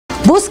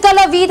Busca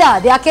la vida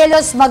de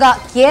aquellos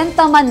quien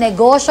toman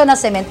negocio na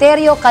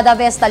cementerio cada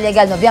vez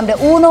tallegal Nobyembre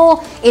 1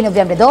 y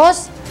Nobyembre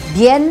 2,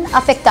 bien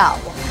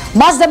afectado.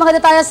 Más de mga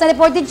detalles na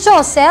report ni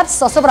Joseph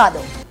Sosobrado.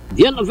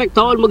 Diyan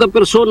afektado ang mga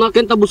persona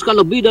kenta busca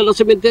la vida ng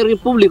sementeryo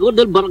publiko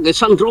del Barangay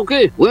San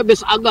Roque.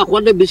 Huwebes aga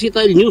kuando bisita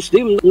el news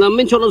team na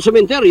mention ng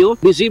sementeryo,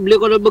 visible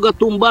ko ng mga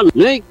tumban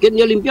na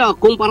kanya limpia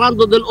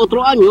comparando del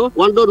otro año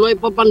cuando no hay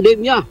pa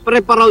pandemia.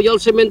 Preparado yung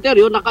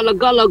sementeryo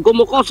nakalagalag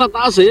gumuko sa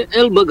taas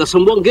el mga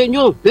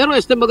sambuanggenyo. Pero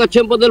este mga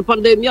tiyempo del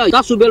pandemia,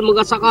 kasubel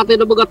mga sakate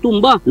ng mga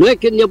tumba, no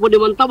kanya po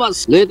naman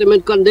tabas. No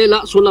temen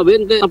kandela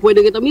solamente na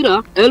pwede kita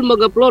mira el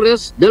mga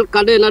flores del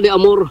cadena de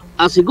amor.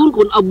 Asigun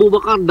kun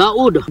Abubakar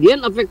Daud.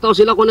 Diyan afektado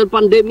sila con el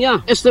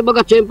pandemia. Este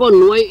mga tiyempo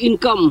no hay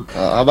income.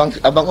 Abang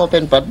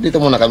open pa dito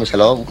muna kami sa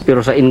loob.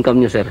 Pero sa income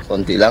nyo, sir?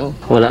 Konti lang.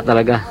 Wala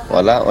talaga?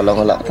 Wala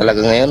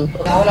talaga ngayon.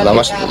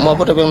 Mas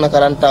mabot yung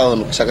nakarang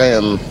taon. Kasi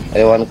ngayon,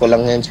 ewan ko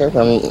lang ngayon, sir.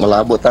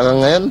 Malabo talaga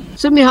ngayon.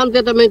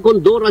 Semihante también con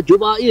Dora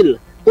Jubail,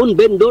 un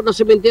vendedor na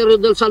sementeryo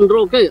del San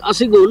Roque.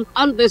 Asigun,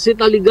 antes si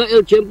taliga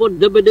el tiempo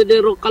de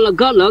bededero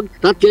kalagalag,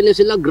 tatjene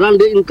sila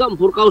grande income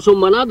por causa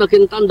manada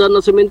kintanda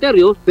na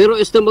sementeryo, pero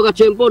este mga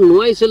tiempo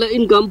no hay sila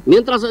income,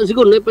 mientras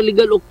asigun na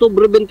paligal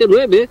Oktubre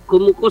 29,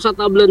 kumuko sa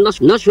tabla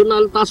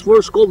National Task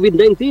Force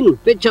COVID-19,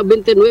 pecha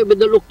 29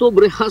 del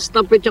Oktubre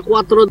hasta pecha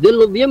 4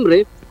 del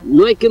Nobyembre,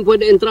 no hay quien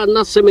puede entrar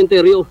na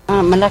sementeryo.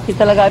 Malaki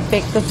talaga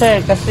epekto,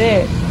 sir,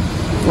 kasi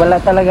wala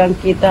talagang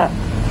kita.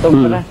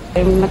 Sobra.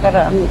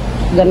 Nakaraan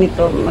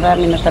ganito,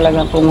 marami na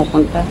talagang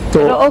pumupunta.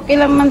 Pero okay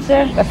lang man,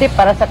 sir, kasi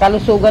para sa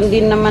kalusugan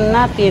din naman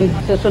natin,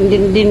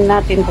 susundin din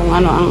natin kung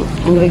ano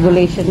ang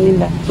regulation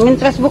nila.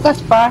 Mientras bukas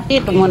pa,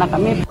 dito muna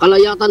kami.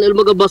 Kalayatan el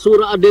mga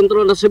basura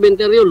adentro na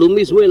sementeryo,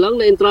 lumismo lang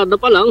na entrada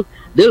pa lang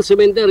del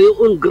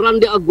sementeryo un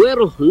grande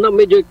agüero na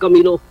medyo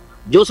camino.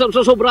 Joseph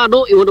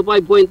Sosobrado,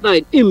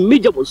 105.9,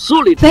 EMEDIA Mo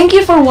Solid. Thank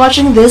you for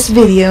watching this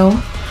video.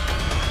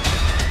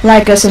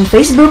 Like us on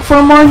Facebook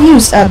for more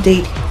news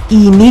update.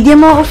 EMEDIA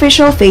Mo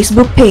official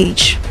Facebook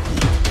page.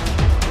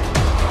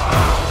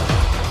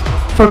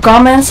 For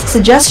comments,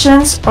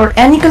 suggestions, or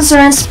any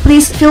concerns,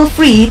 please feel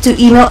free to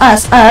email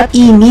us at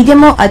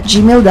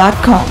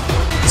emediamo@gmail.com.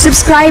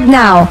 Subscribe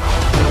now.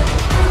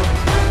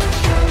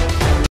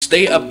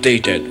 Stay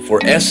updated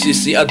for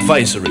SCC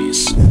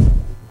advisories.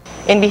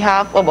 In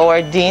behalf of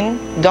our Dean,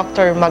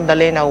 Dr.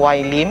 Magdalena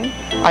Y. Lim,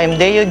 I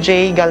am Deo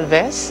J.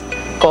 Galvez,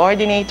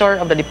 Coordinator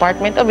of the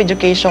Department of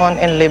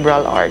Education and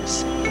Liberal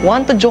Arts.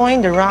 Want to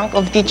join the rank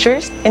of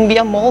teachers and be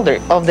a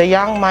molder of the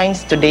young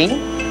minds today?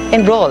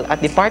 Enroll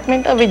at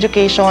Department of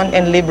Education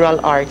and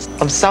Liberal Arts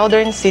of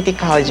Southern City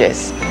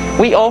Colleges.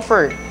 We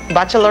offer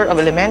Bachelor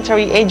of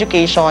Elementary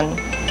Education,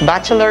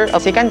 Bachelor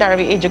of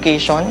Secondary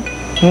Education,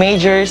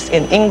 majors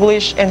in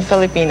English and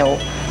Filipino,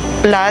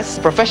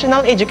 plus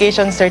Professional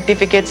Education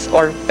Certificates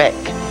or PEC.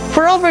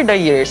 For over the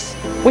years,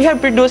 we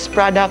have produced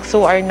products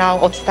who are now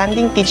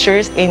outstanding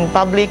teachers in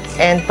public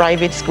and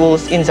private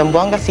schools in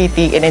Zamboanga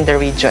City and in the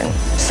region.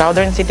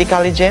 Southern City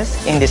Colleges,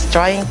 in these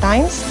trying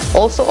times,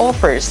 also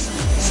offers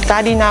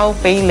Study Now,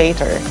 Pay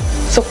Later.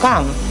 So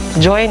come,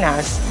 join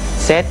us,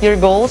 set your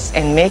goals,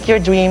 and make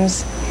your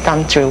dreams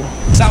come true.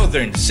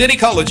 Southern City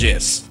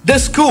Colleges, the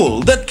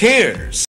school that cares.